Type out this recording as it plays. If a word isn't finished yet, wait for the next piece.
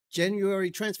January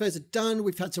transfers are done.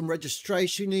 We've had some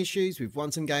registration issues. We've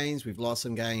won some games. We've lost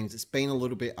some games. It's been a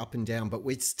little bit up and down, but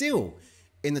we're still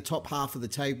in the top half of the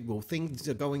table. Things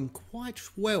are going quite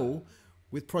well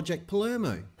with Project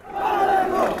Palermo.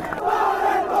 Palermo!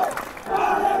 Palermo!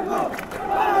 Palermo!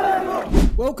 Palermo!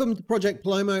 Welcome to Project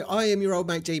Palermo. I am your old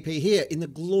mate DP here in the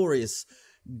glorious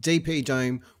DP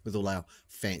Dome with all our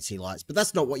fancy lights. But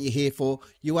that's not what you're here for.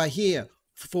 You are here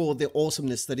for the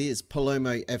awesomeness that is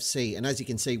Palermo FC. And as you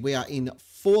can see, we are in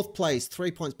fourth place, 3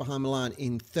 points behind Milan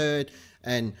in third,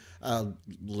 and a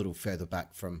little further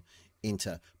back from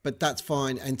Inter. But that's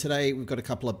fine. And today we've got a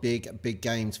couple of big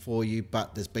games for you,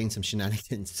 but there's been some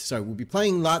shenanigans. So we'll be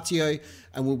playing Lazio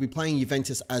and we'll be playing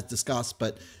Juventus as discussed,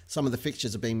 but some of the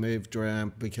fixtures have been moved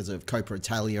around because of Coppa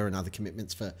Italia and other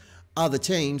commitments for other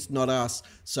teams, not us.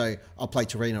 So I'll play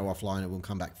Torino offline and we'll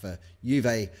come back for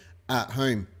Juve at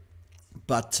home.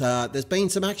 But there's been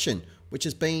some action, which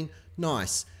has been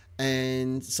nice,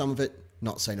 and some of it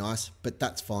not so nice, but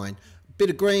that's fine. Bit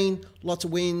of green, lots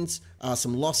of wins,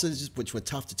 some losses, which were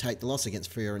tough to take. The loss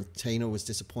against Fiorentina was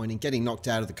disappointing. Getting knocked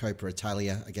out of the Coppa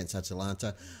Italia against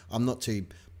Atalanta, I'm not too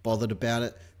bothered about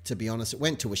it, to be honest. It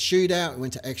went to a shootout, it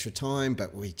went to extra time,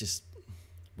 but we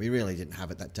really didn't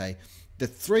have it that day. The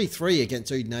 3-3 against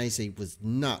Udinese was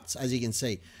nuts. As you can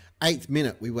see, 8th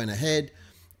minute we went ahead.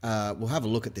 We'll have a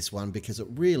look at this one because it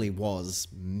really was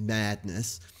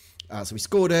madness. So we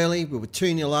scored early, we were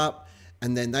 2-0 up,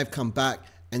 and then they've come back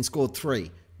and scored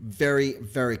 3 very,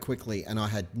 very quickly, and I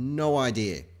had no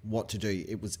idea what to do.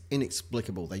 It was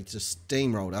inexplicable. They just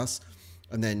steamrolled us,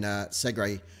 and then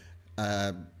Segre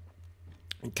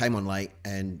came on late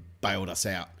and bailed us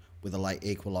out with a late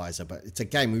equaliser. But it's a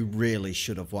game we really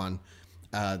should have won.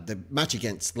 The match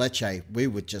against Lecce, we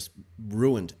were just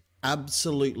ruined,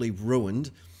 absolutely ruined.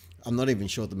 I'm not even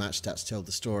sure the match stats tell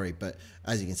the story, but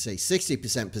as you can see,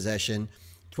 60% possession,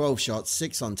 12 shots,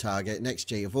 6 on target, next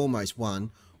G of almost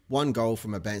 1 goal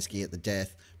from Abansky at the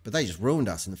death, but they just ruined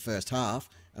us in the first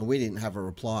half, and we didn't have a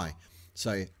reply.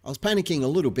 So I was panicking a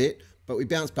little bit, but we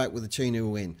bounced back with a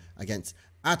 2-0 win against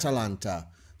Atalanta.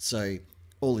 So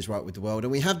all is right with the world.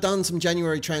 And we have done some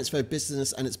January transfer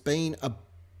business, and it's been a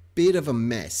bit of a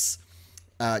mess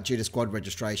due to squad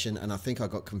registration, and I think I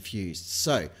got confused.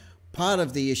 So part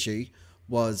of the issue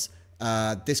was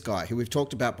this guy who we've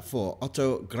talked about before,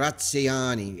 Otto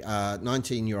Graziani,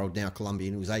 19-year-old now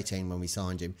Colombian, who was 18 when we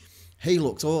signed him. He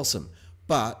looks awesome.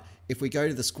 But if we go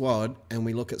to the squad and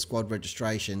we look at squad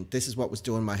registration, this is what was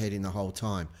doing my head in the whole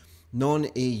time.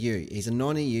 Non-EU. He's a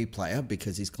non-EU player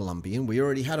because he's Colombian. We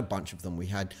already had a bunch of them. We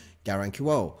had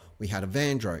Garancuol. We had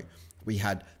Evandro. We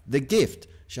had The Gift,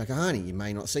 Shakahani. You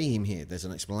may not see him here. There's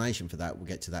an explanation for that. We'll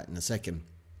get to that in a second.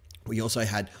 We also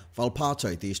had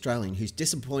Volpato, the Australian, who's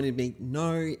disappointed me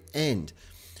no end.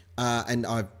 And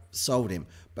I've sold him.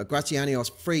 But Graziani, I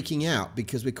was freaking out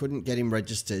because we couldn't get him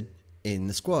registered in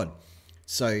the squad.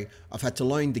 So I've had to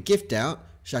loan The Gift out,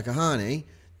 Shakahani,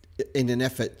 in an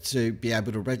effort to be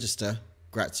able to register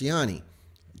Graziani.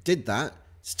 Did that,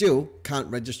 still can't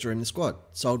register in the squad.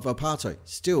 Sold Volpato,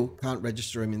 still can't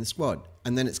register him in the squad.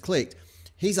 And then it's clicked.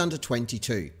 He's under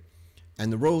 22.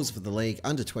 And the rules for the league,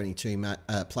 under 22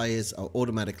 players are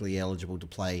automatically eligible to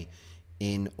play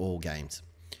in all games.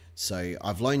 So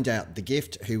I've loaned out The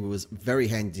Gift, who was very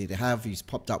handy to have. He's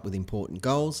popped up with important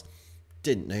goals.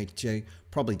 Didn't need to.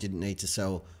 Probably didn't need to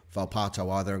sell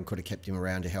Volpato either, and could have kept him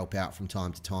around to help out from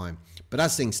time to time. But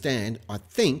as things stand, I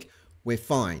think we're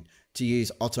fine to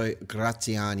use Otto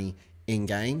Graziani in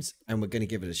games, and we're going to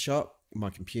give it a shot.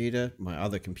 My computer, my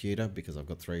other computer, because I've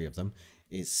got 3 of them,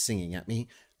 is singing at me.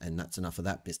 And that's enough of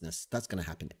that business. That's going to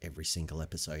happen every single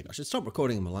episode. I should stop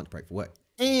recording on my lunch break for work.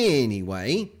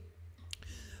 Anyway,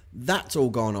 that's all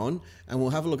gone on. And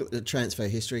we'll have a look at the transfer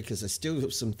history because there's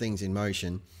still some things in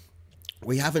motion.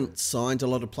 We haven't signed a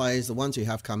lot of players. The ones who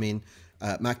have come in,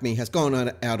 Macme has gone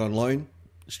out on loan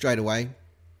straight away.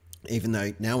 Even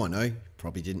though now I know,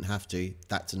 probably didn't have to.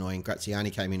 That's annoying.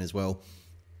 Graziani came in as well.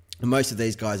 And most of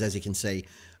these guys, as you can see,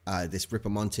 this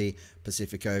Ripamonti,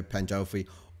 Pacifico, Pandolfi,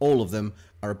 all of them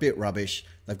are a bit rubbish.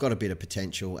 They've got a bit of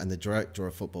potential. And the director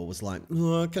of football was like,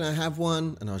 oh, can I have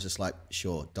one? And I was just like,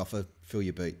 sure, Doffer, fill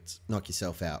your boots, knock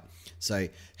yourself out. So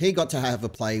he got to have a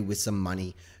play with some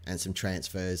money and some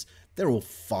transfers. They're all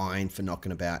fine for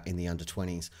knocking about in the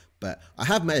under-20s. But I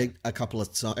have made a couple of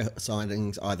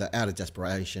signings either out of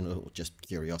desperation or just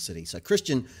curiosity. So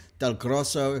Christian Del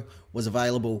Grosso was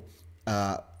available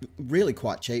really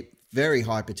quite cheap, very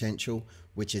high potential,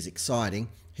 which is exciting.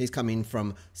 He's come in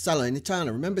from Salernitana.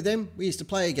 Remember them? We used to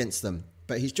play against them.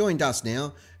 But he's joined us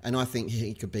now, and I think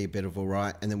he could be a bit of all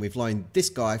right. And then we've loaned this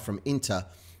guy from Inter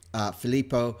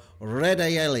Filippo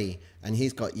Redaelli, and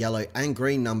he's got yellow and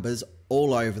green numbers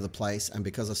all over the place. And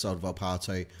because I sold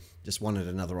Volpato, just wanted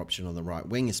another option on the right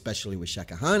wing, especially with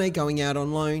Shakahane going out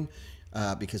on loan,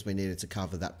 because we needed to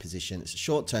cover that position. It's a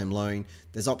short-term loan.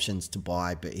 There's options to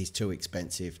buy, but he's too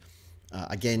expensive.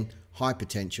 Again, high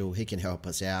potential. He can help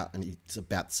us out, and it's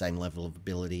about the same level of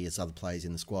ability as other players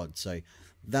in the squad. So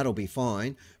that'll be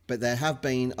fine. But there have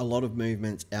been a lot of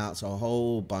movements out, so a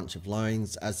whole bunch of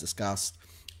loans, as discussed.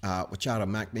 Wachara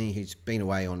Makni, who's been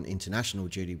away on international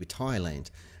duty with Thailand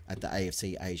at the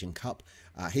AFC Asian Cup.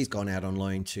 He's gone out on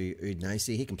loan to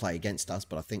Udinese. He can play against us,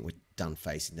 but I think we're done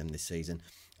facing them this season.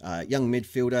 Young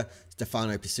midfielder,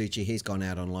 Stefano Pisucci, he's gone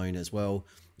out on loan as well.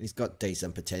 He's got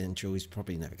decent potential. He's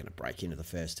probably never going to break into the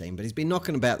first team, but he's been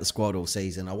knocking about the squad all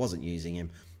season. I wasn't using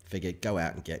him. Figured go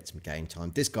out and get some game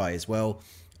time. This guy as well,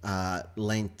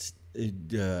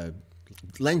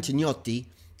 Lantignotti,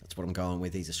 that's what I'm going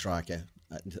with. He's a striker.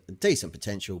 Decent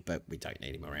potential, but we don't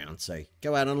need him around. So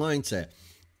go out on loan to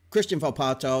Christian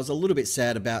Volpato. I was a little bit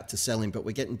sad about to sell him, but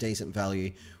we're getting decent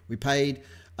value. We paid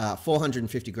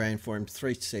 450 grand for him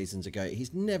 3 seasons ago.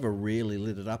 He's never really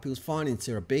lit it up. He was fine in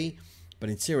Serie B, but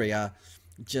in Serie A,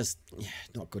 just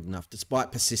not good enough.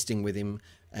 Despite persisting with him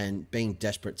and being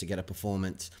desperate to get a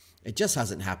performance, it just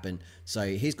hasn't happened. So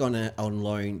he's gone on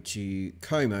loan to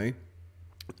Como,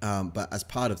 but as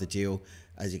part of the deal,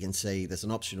 as you can see, there's an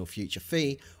optional future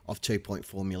fee of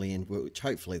 2.4 million, which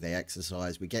hopefully they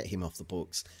exercise. We get him off the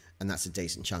books, and that's a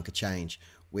decent chunk of change,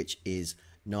 which is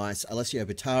nice. Alessio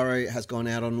Bitaro has gone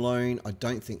out on loan. I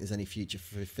don't think there's any future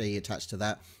fee attached to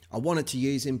that. I wanted to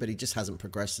use him, but he just hasn't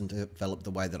progressed and developed the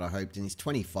way that I hoped, and he's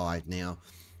 25 now.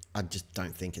 I just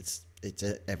don't think it's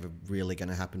ever really going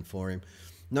to happen for him.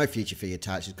 No future fee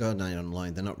attached. He's gone out on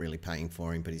loan. They're not really paying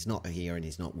for him, but he's not here and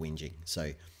he's not whinging,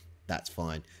 so that's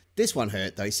fine. This one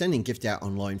hurt though, sending Gift out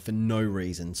on loan for no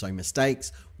reason. So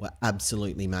mistakes were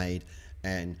absolutely made,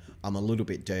 and I'm a little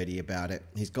bit dirty about it.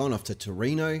 He's gone off to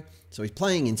Torino, so he's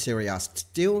playing in Serie A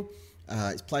still.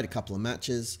 He's played a couple of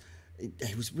matches.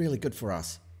 He was really good for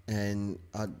us, and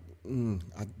I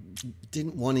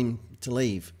didn't want him to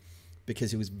leave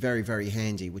because he was very, very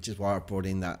handy, which is why I brought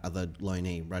in that other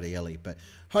loanee, Radielli. But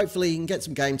hopefully he can get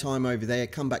some game time over there,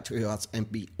 come back to us and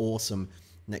be awesome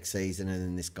next season. And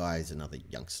then this guy is another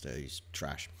youngster who's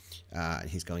trash.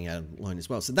 He's going out on loan as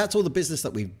well. So that's all the business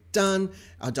that we've done.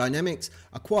 Our dynamics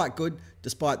are quite good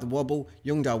despite the wobble.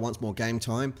 Youngdal wants more game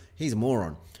time. He's a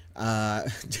moron.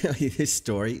 Tell you this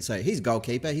story. So he's a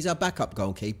goalkeeper. He's our backup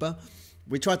goalkeeper.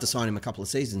 We tried to sign him a couple of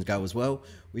seasons ago as well.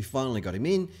 We finally got him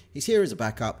in. He's here as a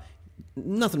backup.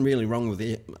 Nothing really wrong with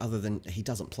it other than he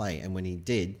doesn't play. And when he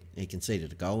did, he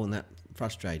conceded a goal, and that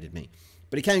frustrated me.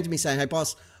 But he came to me saying, "Hey,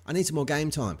 boss, I need some more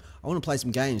game time. I want to play some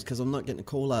games because I'm not getting a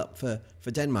call up for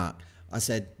Denmark." I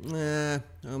said, "Nah,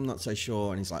 I'm not so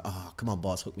sure." And he's like, "Oh, come on,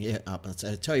 boss, hook me up." And I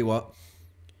said, "I tell you what,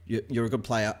 you're a good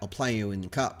player. I'll play you in the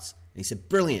Cups." And he said,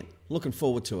 "Brilliant. Looking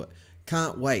forward to it.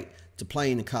 Can't wait to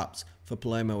play in the Cups for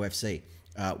Palermo FC."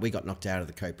 We got knocked out of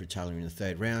the Coppa Italia in the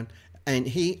 3rd round. And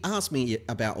he asked me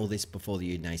about all this before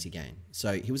the Udinese game.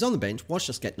 So he was on the bench,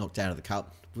 watched us get knocked out of the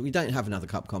Cup. We don't have another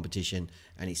Cup competition.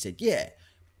 And he said, "Yeah,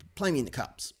 play me in the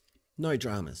Cups. No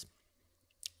dramas."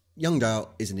 Youngdale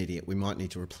is an idiot. We might need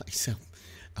to replace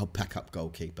our backup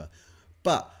goalkeeper.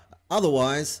 But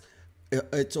otherwise,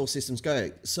 it's all systems go.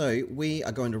 So we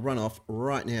are going to run off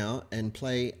right now and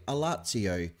play a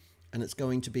Lazio. And it's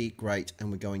going to be great,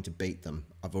 and we're going to beat them.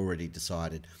 I've already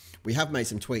decided. We have made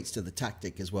some tweaks to the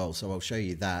tactic as well, so I'll show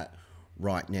you that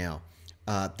right now.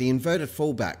 The inverted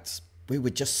fullbacks, we were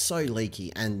just so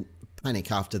leaky and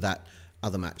panic after that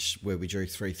other match where we drew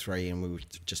 3-3 and we were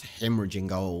just hemorrhaging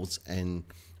goals, and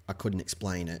I couldn't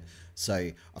explain it.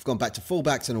 So I've gone back to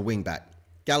fullbacks and a wing-back.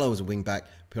 Gallo is a wing-back,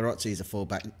 Perozzi is a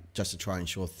fullback, just to try and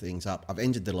shore things up. I've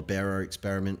ended the libero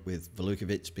experiment with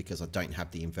Velukovic because I don't have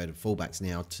the inverted fullbacks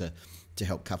now to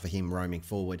help cover him roaming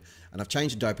forward. And I've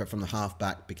changed Adopo from the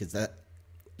half-back because that,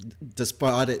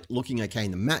 despite it looking okay in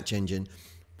the match engine,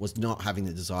 was not having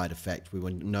the desired effect. We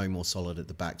were no more solid at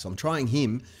the back. So I'm trying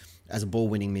him as a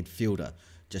ball-winning midfielder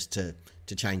just to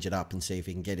change it up and see if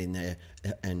he can get in there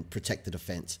and protect the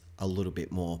defence a little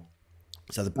bit more.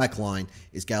 So the back line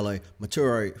is Gallo,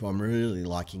 Maturo, who I'm really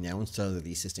liking now, and so are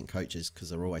the assistant coaches because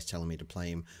they're always telling me to play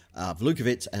him,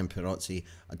 Velukovic and Perozzi,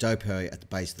 Adopo at the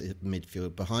base of the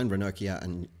midfield. Behind Ranocchia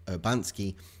and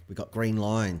Urbanski, we've got green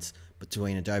lines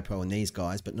between Adopo and these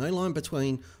guys, but no line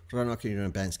between Ranocchia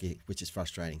and Urbanski, which is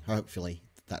frustrating. Hopefully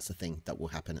that's the thing that will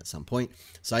happen at some point.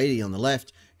 Saidi on the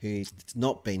left, who's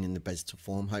not been in the best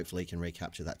form. Hopefully he can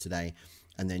recapture that today.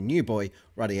 And then new boy,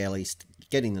 Ruddy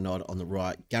getting the nod on the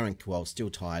right. Garen Kowal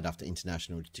still tired after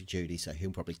international duty, so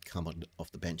he'll probably come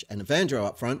off the bench. And Evandro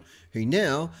up front, who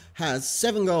now has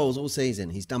 7 goals all season.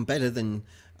 He's done better than,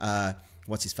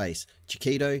 what's his face?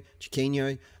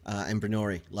 Chiquinho, and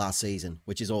Brenori last season,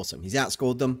 which is awesome. He's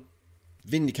outscored them.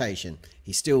 Vindication.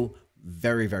 He's still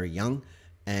very, very young.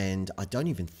 And I don't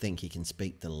even think he can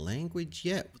speak the language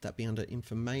yet. Would that be under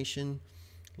information?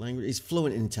 Language. He's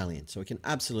fluent in Italian, so he can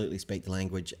absolutely speak the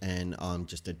language, and I'm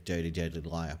just a dirty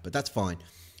liar. But that's fine.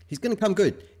 He's going to come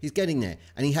good. He's getting there.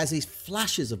 And he has these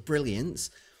flashes of brilliance,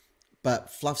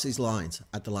 but fluffs his lines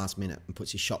at the last minute and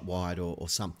puts his shot wide or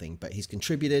something. But he's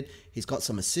contributed. He's got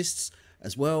some assists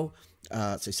as well.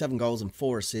 So 7 goals and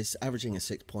 4 assists, averaging a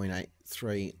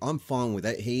 6.83. I'm fine with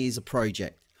it. He is a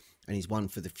project, and he's one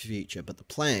for the future. But the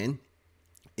plan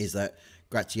is that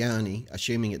Graziani,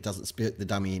 assuming it doesn't split the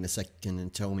dummy in a second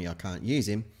and tell me I can't use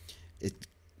him,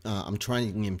 I'm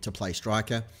training him to play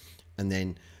striker, and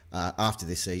then after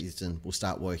this season we'll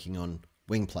start working on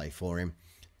wing play for him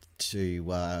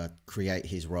to create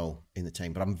his role in the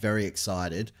team. But I'm very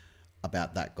excited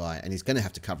about that guy, and he's going to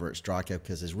have to cover at striker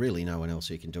because there's really no one else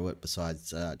who can do it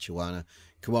besides Chiwana.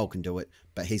 Kowal can do it,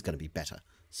 but he's going to be better,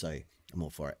 so I'm all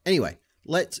for it. Anyway,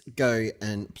 let's go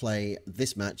and play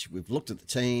this match. We've looked at the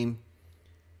team,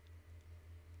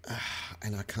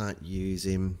 and I can't use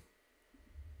him.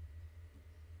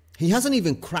 He hasn't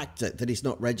even cracked it that he's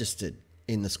not registered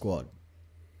in the squad,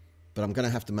 but I'm going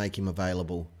to have to make him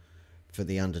available for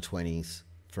the under-20s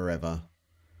forever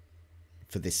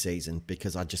for this season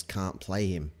because I just can't play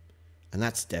him, and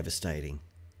that's devastating.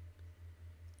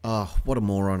 Oh, what a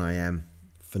moron I am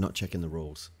for not checking the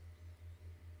rules.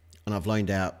 And I've loaned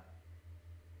out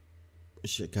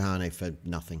Shikane for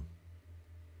nothing.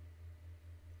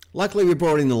 Luckily, we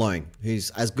brought in the loan, who's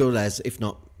as good as, if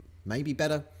not, maybe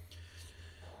better.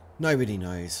 Nobody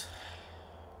knows.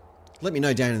 Let me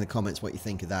know down in the comments what you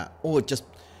think of that. Or just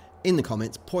in the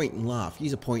comments, point and laugh.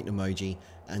 Use a point emoji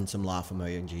and some laugh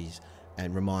emojis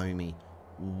and remind me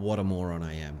what a moron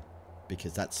I am.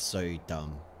 Because that's so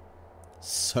dumb.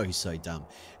 So dumb.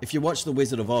 If you watch The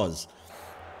Wizard of Oz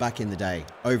back in the day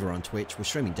over on Twitch, we're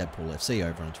streaming Deadpool FC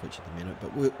over on Twitch at the minute,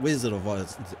 but Wizard of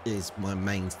Oz is my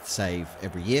main save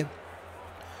every year.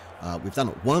 We've done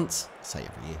it once. I say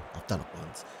every year. I've done it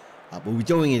once. But we're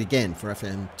doing it again for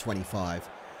FM25.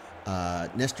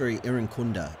 Nestori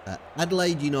Irankunda,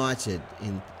 Adelaide United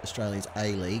in Australia's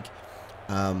A-League.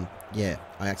 Yeah,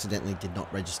 I accidentally did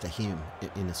not register him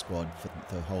in the squad for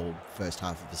the whole first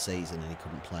half of the season, and he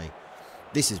couldn't play.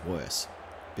 This is worse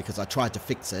because I tried to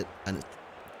fix it and it's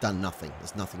done nothing.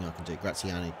 There's nothing I can do.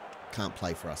 Graziani can't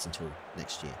play for us until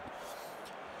next year.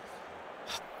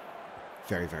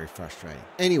 Very, very frustrating.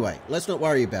 Anyway, let's not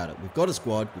worry about it. We've got a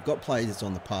squad. We've got players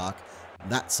on the park.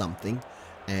 That's something.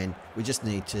 And we just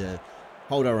need to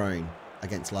hold our own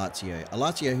against Lazio. A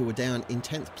Lazio who were down in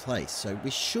 10th place. So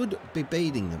we should be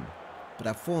beating them. But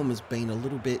our form has been a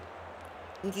little bit...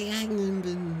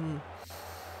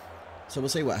 So we'll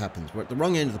see what happens. We're at the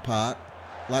wrong end of the park.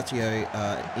 Lazio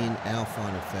in our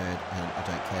final third, and I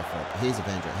don't care for it. But here's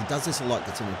Evandro. He does this a lot.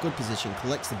 Gets in a good position,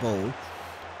 collects the ball,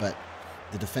 but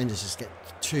the defenders just get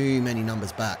too many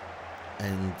numbers back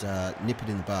and nip it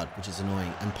in the bud, which is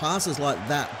annoying. And passes like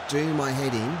that do my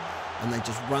head in, and they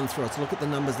just run through us. Look at the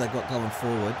numbers they've got going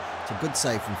forward. It's a good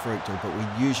save from Fructal, but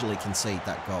we usually concede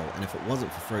that goal. And if it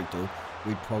wasn't for Fructal,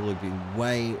 we'd probably be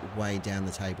way down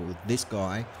the table. This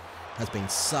guy has been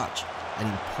such an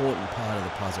important part of the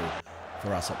puzzle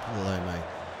for us at Palermo.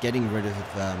 Getting rid of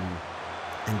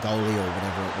Angoli or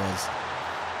whatever it was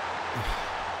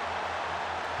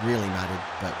really mattered,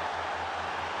 but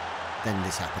then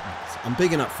this happened. I'm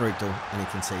bigging up Fructal and he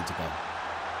concedes a goal.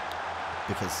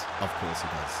 Because of course he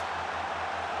does.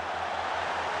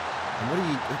 And what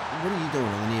are you doing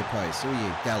on the near post? Who are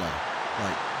you, Gallo?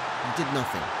 Like, you did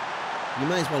nothing. You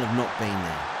may as well have not been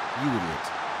there. You idiot.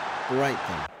 Great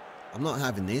thing. I'm not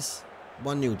having this.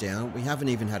 1-0 down. We haven't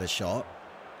even had a shot.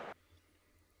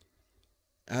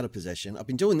 Out of possession. I've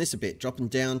been doing this a bit, dropping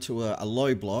down to a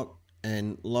low block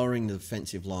and lowering the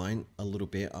defensive line a little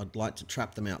bit. I'd like to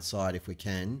trap them outside if we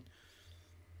can.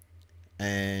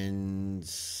 And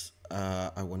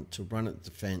I want to run at the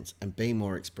defense and be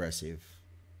more expressive.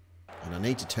 And I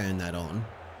need to turn that on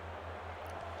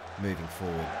moving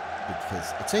forward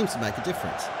because it seems to make a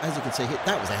difference. As you can see here,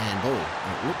 that was a handball.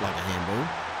 It looked like a handball.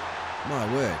 My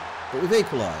word. But we've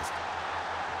equalised.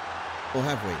 Or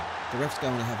have we? The ref's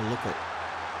going to have a look at...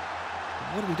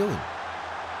 What are we doing?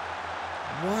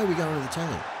 Why are we going to the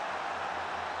telly?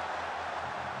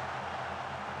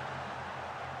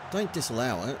 Don't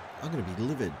disallow it. I'm going to be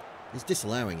livid. He's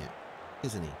disallowing it,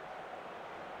 isn't he?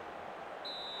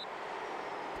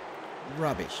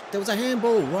 Rubbish. There was a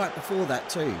handball right before that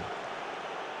too.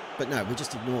 But no, we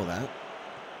just ignore that.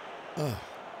 Oh,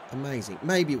 amazing.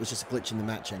 Maybe it was just a glitch in the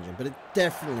match engine, but it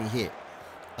definitely hit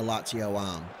a Lazio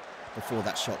arm before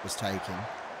that shot was taken,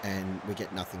 and we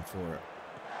get nothing for it.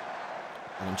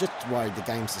 And I'm just worried the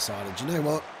game's decided, you know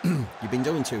what? You've been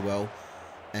doing too well,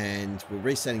 and we're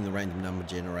resetting the random number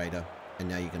generator, and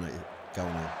now you're going to go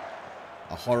on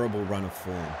a horrible run of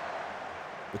form,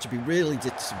 which would be really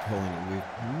disappointing.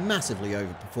 We've massively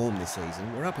overperformed this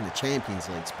season. We're up in the Champions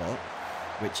League spot,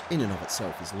 which in and of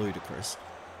itself is ludicrous.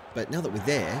 But now that we're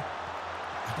there,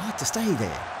 I'd like to stay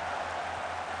there.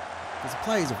 Because the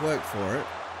players have worked for it,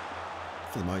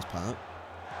 for the most part.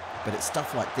 But it's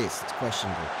stuff like this that's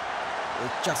questionable.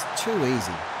 It's just too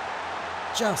easy.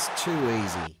 Just too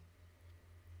easy.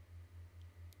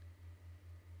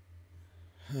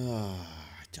 Oh,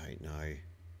 I don't know.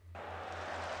 I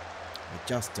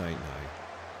just don't know.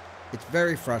 It's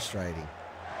very frustrating.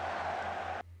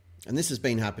 And this has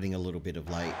been happening a little bit of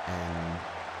late, and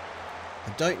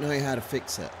I don't know how to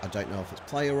fix it. I don't know if it's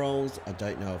player roles. I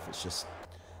don't know if it's just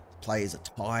players are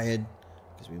tired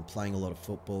because we've been playing a lot of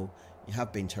football. You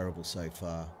have been terrible so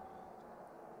far.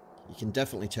 You can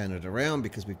definitely turn it around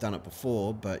because we've done it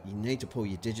before, but you need to pull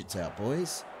your digits out,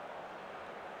 boys.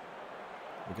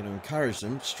 We're going to encourage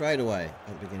them straight away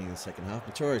at the beginning of the second half.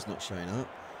 Matura's not showing up.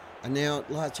 And now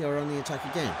Lazio are on the attack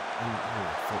again. And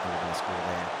I thought they were going to score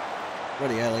there.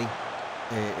 Rodielli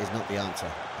is not the answer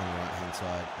on the right-hand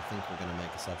side. I think we're going to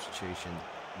make a substitution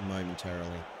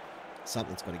momentarily.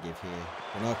 Something's got to give here.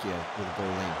 Pinocchio with the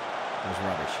ball in. That was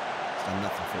rubbish. It's done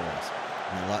nothing for us.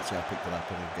 And now Lazio picked it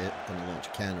up and are going to launch a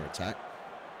counter-attack.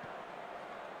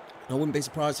 I wouldn't be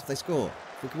surprised if they score.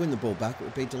 If we could win the ball back, it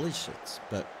would be delicious.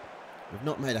 But we've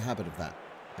not made a habit of that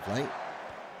of late.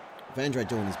 Vandre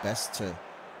doing his best to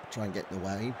try and get in the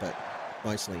way, but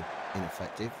mostly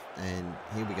ineffective. And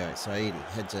here we go. Saidi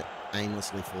heads it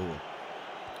aimlessly forward.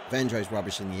 Vandre's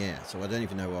rubbish in the air, so I don't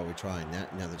even know why we're trying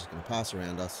that. Now they're just going to pass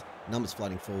around us. Numbers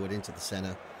flooding forward into the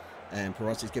centre, and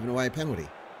Perossi's giving away a penalty.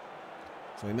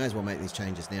 So we may as well make these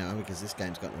changes now because this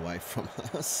game's gotten away from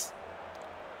us.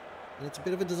 And it's a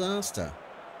bit of a disaster.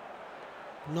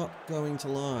 Not going to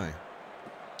lie.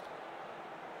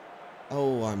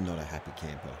 Oh, I'm not a happy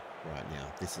camper right now.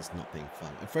 This is not being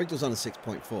fun. And Frigdel's on a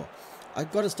 6.4.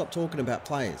 I've got to stop talking about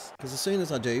players, because as soon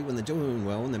as I do, when they're doing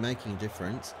well and they're making a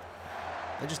difference,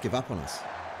 they just give up on us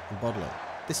and bottle it.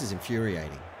 This is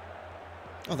infuriating.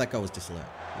 Oh, that goal was disallowed.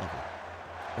 Lovely.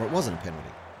 Or it wasn't a penalty,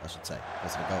 I should say. It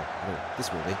wasn't a goal at all.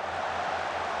 This will be.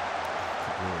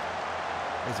 Good Lord.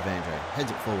 There's Evandro.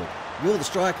 Heads it forward. You're the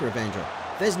striker, Evandro.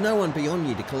 There's no one beyond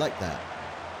you to collect that.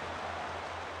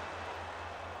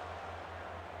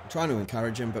 I'm trying to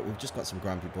encourage him, but we've just got some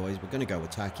grumpy boys. We're going to go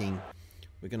attacking.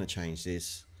 We're going to change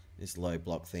this. This low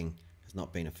block thing has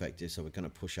not been effective, so we're going to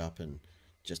push up and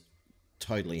just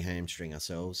totally hamstring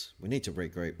ourselves. We need to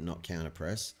regroup and not counter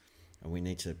press, and we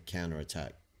need to counter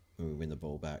attack when we win the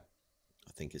ball back,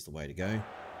 I think is the way to go.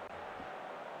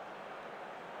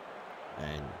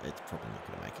 And it's probably not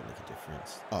going to make a lick of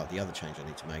difference. Oh, the other change I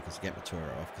need to make is to get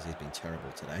Matura off because he's been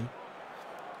terrible today.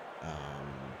 I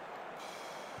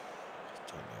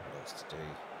don't know what else to do.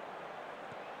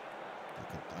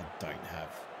 I don't have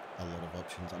a lot of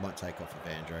options. I might take off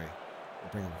Evandro. I'll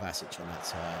bring on Vasic on that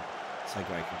side. Segre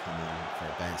can come on for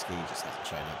Urbanski. He just hasn't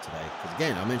shown up today. Because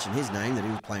again, I mentioned his name, that he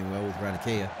was playing well with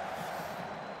Ranakia.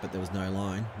 But there was no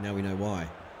line. Now we know why.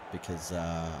 Because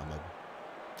I'm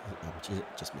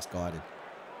just misguided.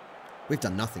 We've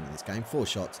done nothing in this game. 4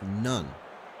 shots, none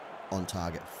on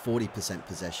target. 40%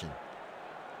 possession.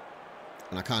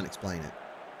 And I can't explain it.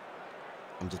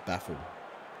 I'm just baffled.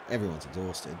 Everyone's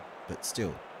exhausted, but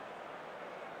still.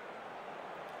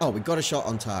 Oh, we got a shot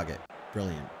on target.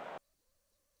 Brilliant.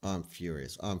 I'm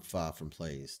furious. I'm far from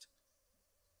pleased.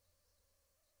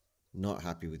 Not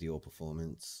happy with your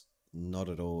performance. Not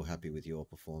at all happy with your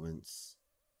performance.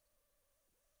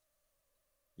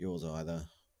 Yours either.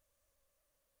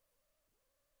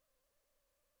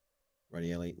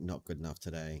 Rodielli, not good enough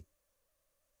today.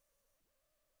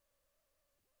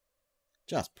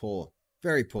 Just poor.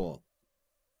 Very poor.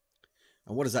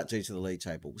 And what does that do to the league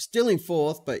table? We're still in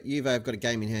 4th, but Juve have got a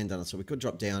game in hand on us, so we could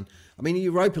drop down. I mean, a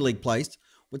Europa League place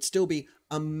would still be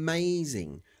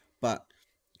amazing, but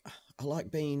I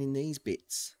like being in these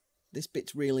bits. This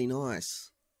bit's really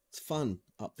nice. It's fun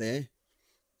up there.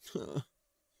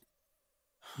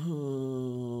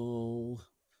 Oh.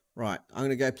 Right, I'm going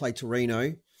to go play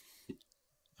Torino.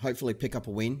 Hopefully pick up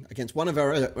a win against one of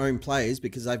our own players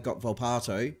because they've got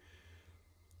Volpato.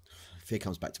 If he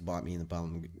comes back to bite me in the bum,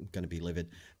 I'm going to be livid.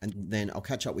 And then I'll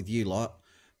catch up with you lot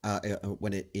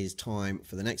when it is time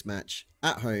for the next match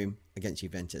at home against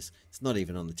Juventus. It's not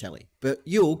even on the telly, but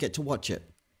you'll get to watch it.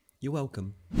 You're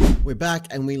welcome. We're back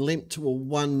and we limped to a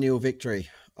 1-0 victory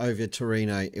over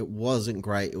Torino. It wasn't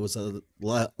great. It was a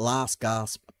last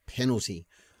gasp penalty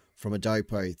from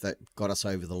Adopo that got us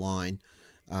over the line.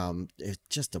 It's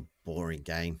just a boring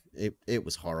game. It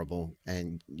was horrible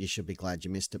and you should be glad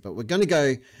you missed it. But we're going to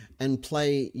go and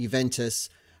play Juventus.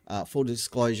 Full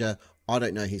disclosure, I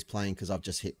don't know who's playing because I've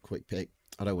just hit quick pick.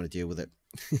 I don't want to deal with it.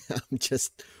 I'm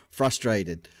just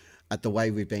frustrated at the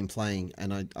way we've been playing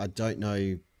and I don't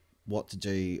know what to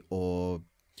do or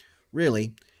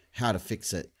really how to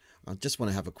fix it. I just want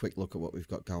to have a quick look at what we've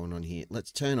got going on here.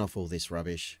 Let's turn off all this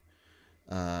rubbish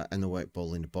and the work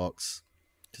ball in the box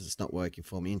because it's not working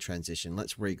for me in transition.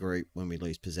 Let's regroup when we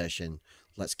lose possession.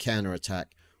 Let's counter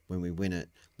attack when we win it.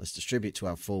 Let's distribute to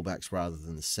our fullbacks rather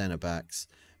than the centre backs.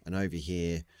 And over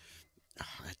here,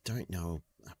 I don't know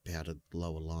about a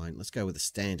lower line. Let's go with a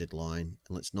standard line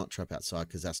and let's not trap outside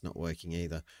because that's not working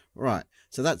either. Right,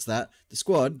 so that's that. The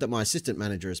squad that my assistant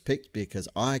manager has picked because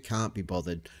I can't be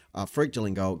bothered. Frigdal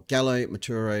in goal, Gallo,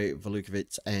 Maturo,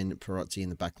 Velukovic and Perotti in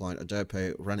the back line.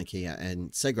 Adopo, Ranocchia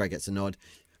and Segre gets a nod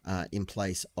in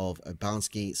place of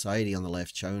Obanski. Saidi on the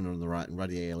left, Chowan on the right and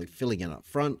Radielli filling in up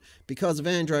front because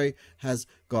Evandro has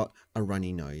got a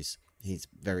runny nose. He's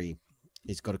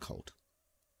got a cold.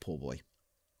 Poor boy.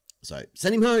 So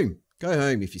send him home. Go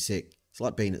home if you're sick. It's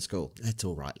like being at school. That's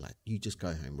all right, lad. You just go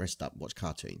home, rest up, watch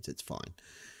cartoons. It's fine.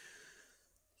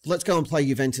 Let's go and play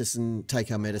Juventus and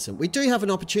take our medicine. We do have an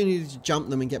opportunity to jump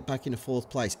them and get back into 4th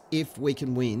place if we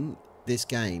can win this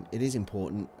game. It is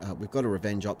important. We've got a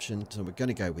revenge option, so we're going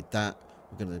to go with that.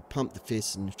 We're going to pump the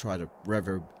fists and try to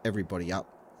rev everybody up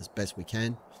as best we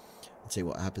can and see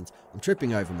what happens. I'm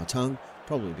tripping over my tongue,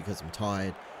 probably because I'm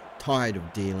tired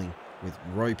of dealing with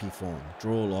ropey form.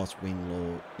 Draw, loss,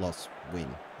 win, loss, win.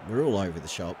 We're all over the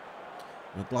shop.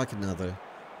 I'd like another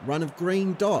run of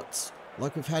green dots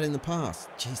like we've had in the past.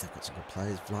 Jeez, they've got some good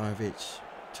players. Vlahovic,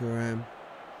 Thuram.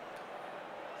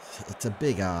 It's a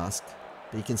big ask.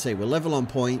 But you can see we're level on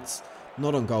points,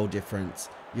 not on goal difference.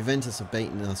 Juventus have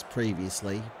beaten us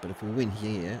previously, but if we win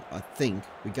here, I think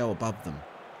we go above them.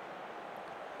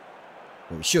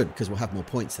 Well, we should, because we'll have more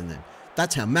points than them.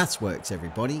 That's how maths works,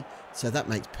 everybody. So that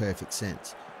makes perfect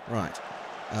sense. Right.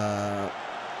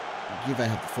 Juve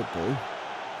have the football.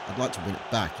 I'd like to win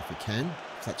it back if we can.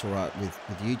 If that's all right with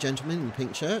you, gentlemen, in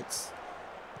pink shirts.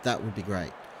 That would be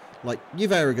great. Like,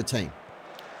 Juve are a good team.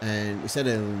 And we said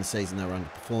earlier in the season they were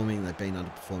underperforming. They've been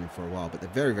underperforming for a while, but they're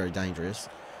very, very dangerous.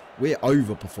 We're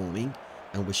overperforming,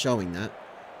 and we're showing that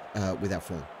with our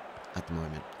form at the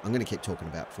moment. I'm going to keep talking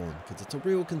about form because it's a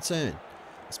real concern.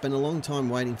 I spent a long time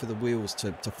waiting for the wheels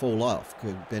to fall off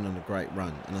because we've been on a great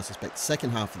run. And I suspect the second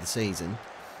half of the season,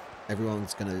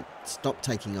 everyone's going to stop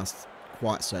taking us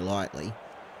quite so lightly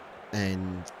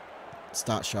and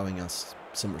start showing us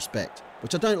some respect,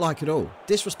 which I don't like at all.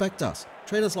 Disrespect us.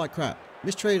 Treat us like crap.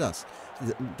 Mistreat us.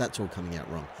 That's all coming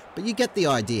out wrong. But you get the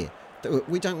idea that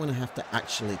we don't want to have to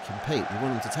actually compete. We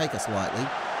want them to take us lightly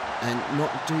and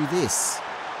not do this,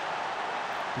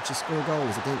 which is score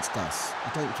goals against us.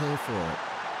 I don't care for it.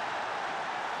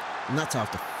 And that's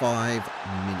after 5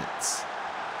 minutes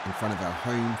in front of our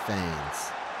home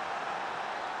fans.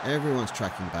 Everyone's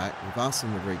tracking back. We've asked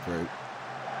them to regroup,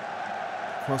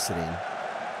 cross it in,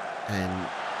 and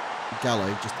Gallo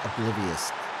just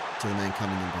oblivious to the man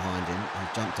coming in behind him.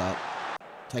 He jumped up,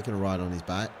 taken a ride on his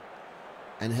back,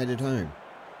 and headed home.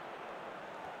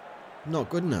 Not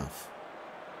good enough.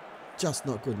 Just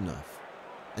not good enough.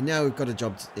 And now we've got a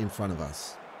job in front of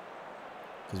us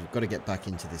because we've got to get back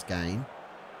into this game.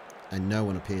 And no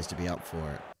one appears to be up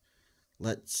for it.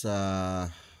 Let's go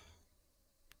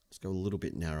a little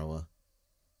bit narrower.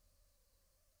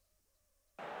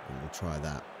 And we'll try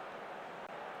that.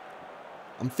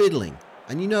 I'm fiddling.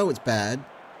 And you know it's bad.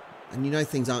 And you know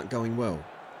things aren't going well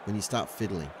when you start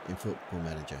fiddling in Football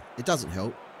Manager. It doesn't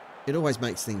help. It always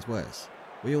makes things worse.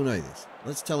 We all know this.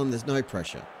 Let's tell them there's no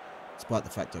pressure. Despite the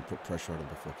fact I put pressure on them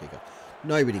before kickoff.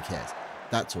 Nobody cares.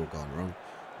 That's all gone wrong.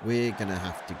 We're going to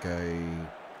have to go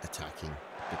attacking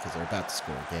because they're about to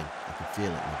score again. I can feel it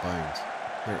in my bones.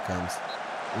 Here it comes.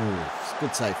 Ooh,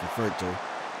 good save from Frigdal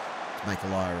to make a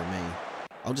liar of me.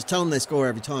 I'll just tell them they score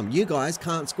every time. You guys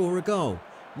can't score a goal.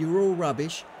 You're all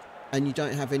rubbish and you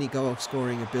don't have any goal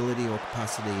scoring ability or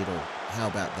capacity at all. How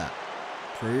about that?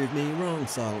 Prove me wrong,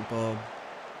 Silent Bob.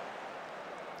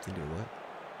 Think it'll work?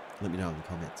 Let me know in the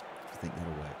comments if you think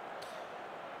that'll work.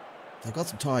 They've got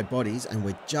some tired bodies and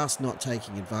we're just not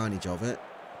taking advantage of it.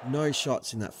 No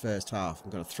shots in that first half. I'm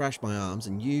going to thrash my arms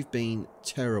and you've been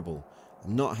terrible.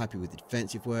 I'm not happy with the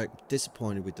defensive work,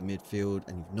 disappointed with the midfield,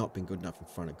 and you've not been good enough in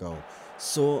front of goal.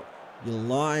 Sort your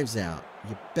lives out.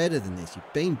 You're better than this.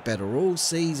 You've been better all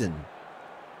season.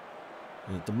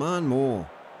 Demand more.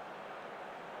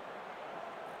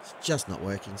 It's just not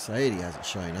working. Saidi hasn't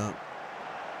shown up.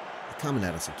 They're coming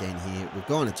at us again here. We've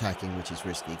gone attacking, which is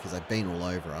risky because they've been all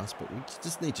over us, but we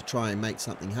just need to try and make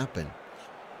something happen.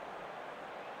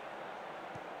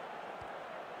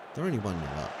 They're only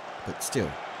 1-0 up, but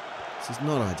still, this is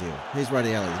not ideal. Here's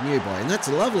Radielli, the new boy, and that's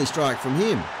a lovely strike from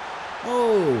him.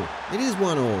 Oh, it is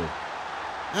 1-1.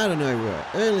 Out of nowhere,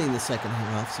 early in the second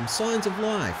half, some signs of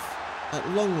life at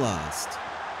long last.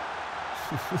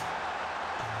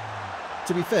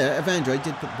 To be fair, Evandro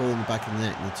did put the ball in the back of the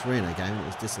net in the Torino game, and it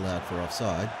was disallowed for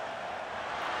offside.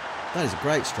 That is a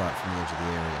great strike from the edge of the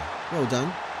area. Well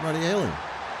done, Radielli.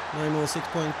 No more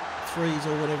 6.3s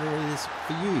or whatever it is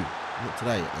for you. Not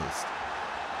today, at least.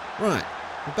 Right,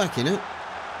 we're back in it.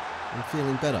 I'm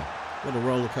feeling better. What a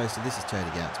roller coaster this is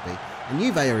turning out to be. And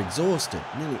Juve are exhausted.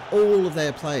 Nearly all of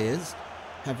their players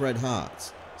have red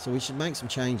hearts. So we should make some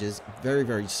changes very,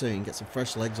 very soon. Get some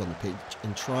fresh legs on the pitch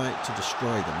and try to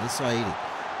destroy them. There's Saidi.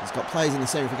 He's got players in the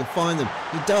centre if we can find them.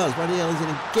 He does. Radielli's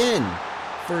in again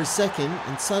for a second.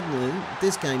 And suddenly,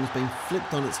 this game has been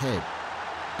flipped on its head.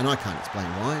 And I can't explain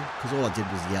why, because all I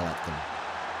did was yell at them.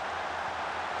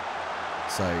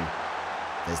 So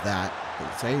there's that.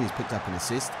 But Saidi's picked up an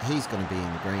assist. He's going to be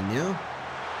in the green now.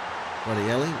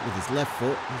 Radielli with his left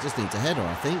foot. He just needs a header,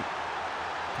 I think.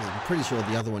 I'm pretty sure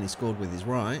the other one he scored with his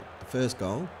right. The first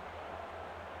goal.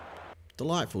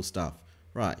 Delightful stuff.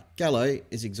 Right. Gallo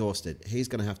is exhausted. He's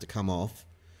going to have to come off,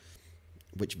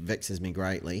 which vexes me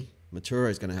greatly. Maturo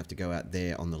is going to have to go out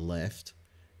there on the left.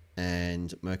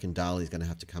 And Mercandali is going to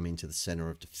have to come into the centre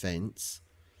of defence.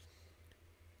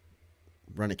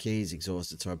 Ranaki is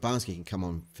exhausted, so Abanski can come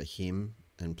on for him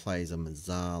and plays a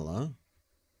Mazzala.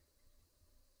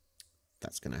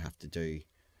 That's going to have to do.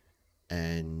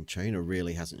 And China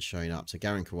really hasn't shown up, so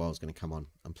Garen Kowal is going to come on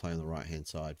and play on the right-hand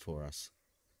side for us.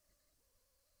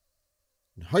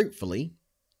 And hopefully,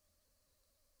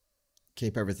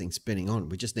 keep everything spinning on.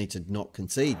 We just need to not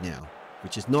concede now,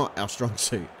 which is not our strong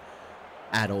suit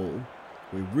at all.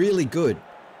 We're really good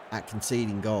at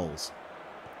conceding goals.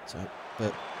 So,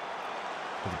 but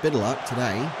with a bit of luck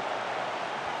today,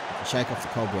 we can shake off the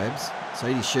cobwebs.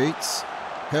 Saidi shoots,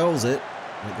 hurls it,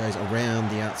 and it goes around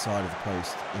the outside of the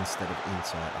post instead of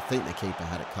inside. I think the keeper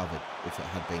had it covered if it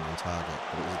had been on target.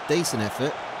 But it was a decent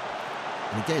effort.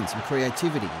 And again, some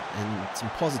creativity and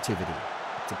some positivity.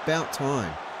 It's about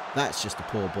time. That's just a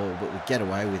poor ball, but we get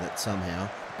away with it somehow.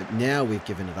 But now we've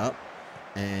given it up.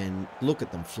 And look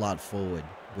at them flood forward.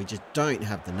 We just don't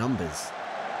have the numbers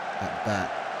at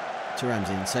bat. Thuram's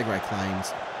in, Segre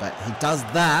claims. But he does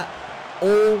that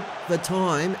all the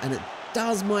time. And it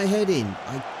does my head in.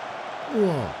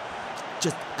 Whoa.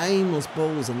 Just aimless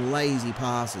balls and lazy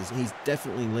passes. He's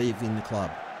definitely leaving the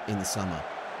club in the summer.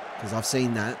 Because I've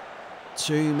seen that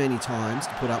too many times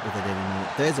to put up with it anymore.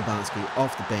 There's Abanski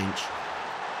off the bench.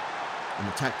 And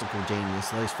the tactical genius,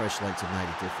 those fresh legs have made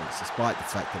a difference. Despite the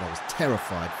fact that I was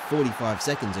terrified 45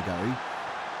 seconds ago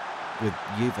with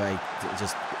Juve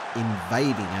just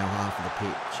invading our half of the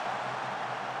pitch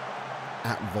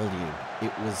at volume.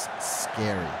 It was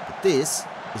scary. But this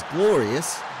is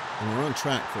glorious. And we're on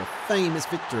track for a famous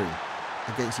victory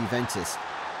against Juventus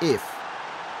if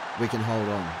we can hold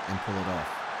on and pull it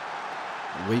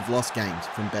off. We've lost games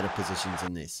from better positions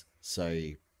than this.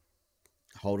 So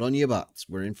hold on your butts.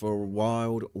 We're in for a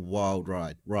wild, wild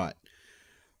ride. Right.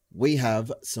 We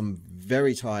have some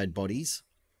very tired bodies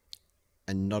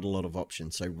and not a lot of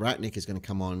options. So Ratnik is going to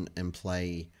come on and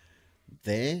play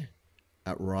there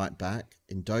at right back.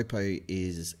 Ndopo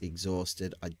is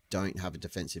exhausted. I don't have a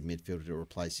defensive midfielder to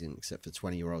replace him except for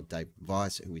 20-year-old Dave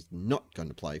Weiss, who is not going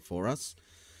to play for us.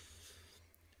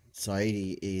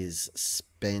 Saidi is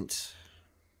spent,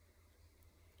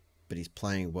 but he's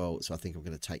playing well, so I think I'm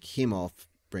going to take him off,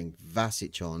 bring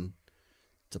Vasic on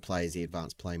to play as the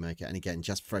advanced playmaker. And again,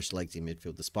 just fresh legs in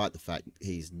midfield, despite the fact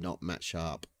he's not match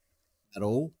sharp at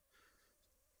all.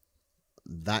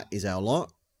 That is our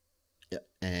lot.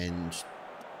 And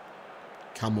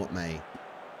come what may.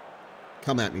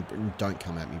 Come at me. Don't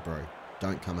come at me, bro.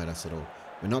 Don't come at us at all.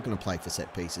 We're not going to play for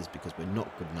set pieces because we're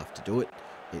not good enough to do it.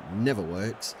 It never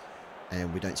works.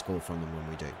 And we don't score from them when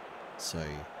we do. So,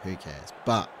 who cares?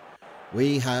 But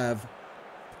we have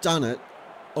done it.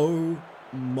 Oh,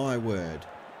 my word.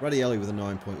 Radielli with a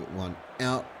 9.1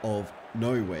 out of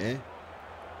nowhere.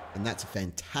 And that's a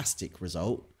fantastic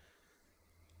result.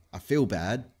 I feel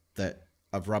bad that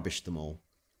I've rubbished them all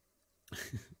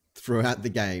throughout the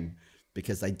game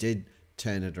because they did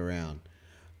turn it around.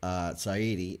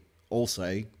 Saidi,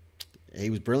 also, he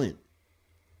was brilliant.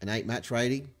 An 8-match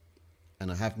rating,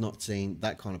 and I have not seen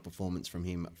that kind of performance from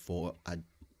him for a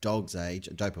dog's age.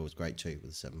 Dopa was great too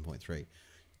with a 7.3.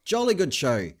 Jolly good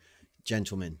show,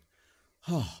 gentlemen.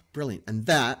 Oh, brilliant. And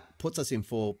that puts us in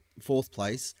fourth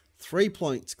place, 3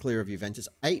 points clear of Juventus,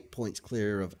 8 points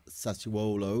clear of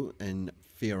Sassuolo and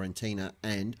Fiorentina,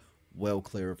 and well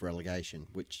clear of relegation,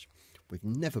 which we've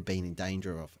never been in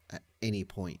danger of at any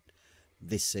point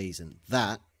this season.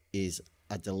 That is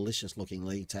a delicious looking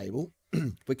league table.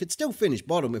 We could still finish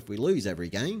bottom if we lose every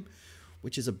game,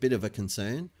 which is a bit of a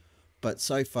concern. But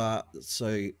so far,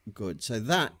 so good. So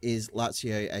that is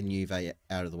Lazio and Juve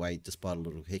out of the way, despite a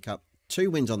little hiccup.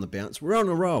 2 wins on the bounce. We're on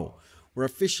a roll. We're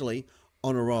officially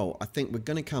on a roll. I think we're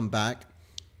going to come back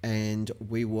and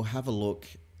we will have a look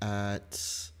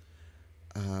at...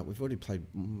 we've already played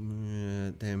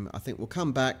them. I think we'll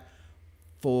come back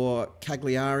for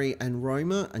Cagliari and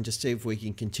Roma and just see if we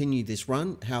can continue this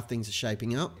run, how things are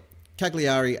shaping up.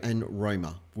 Cagliari and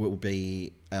Roma will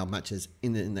be our matches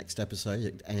in the next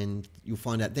episode, and you'll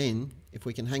find out then if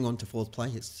we can hang on to 4th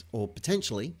place or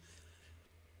potentially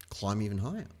climb even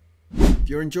higher. If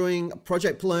you're enjoying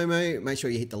Project Palermo, make sure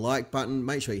you hit the like button,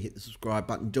 make sure you hit the subscribe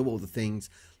button, do all the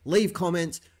things, leave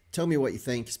comments, tell me what you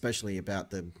think, especially about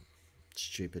the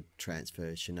stupid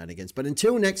transfer shenanigans. But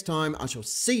until next time, I shall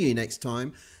see you next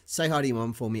time. Say hi to your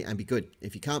mum for me and be good.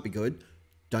 If you can't be good,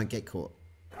 don't get caught.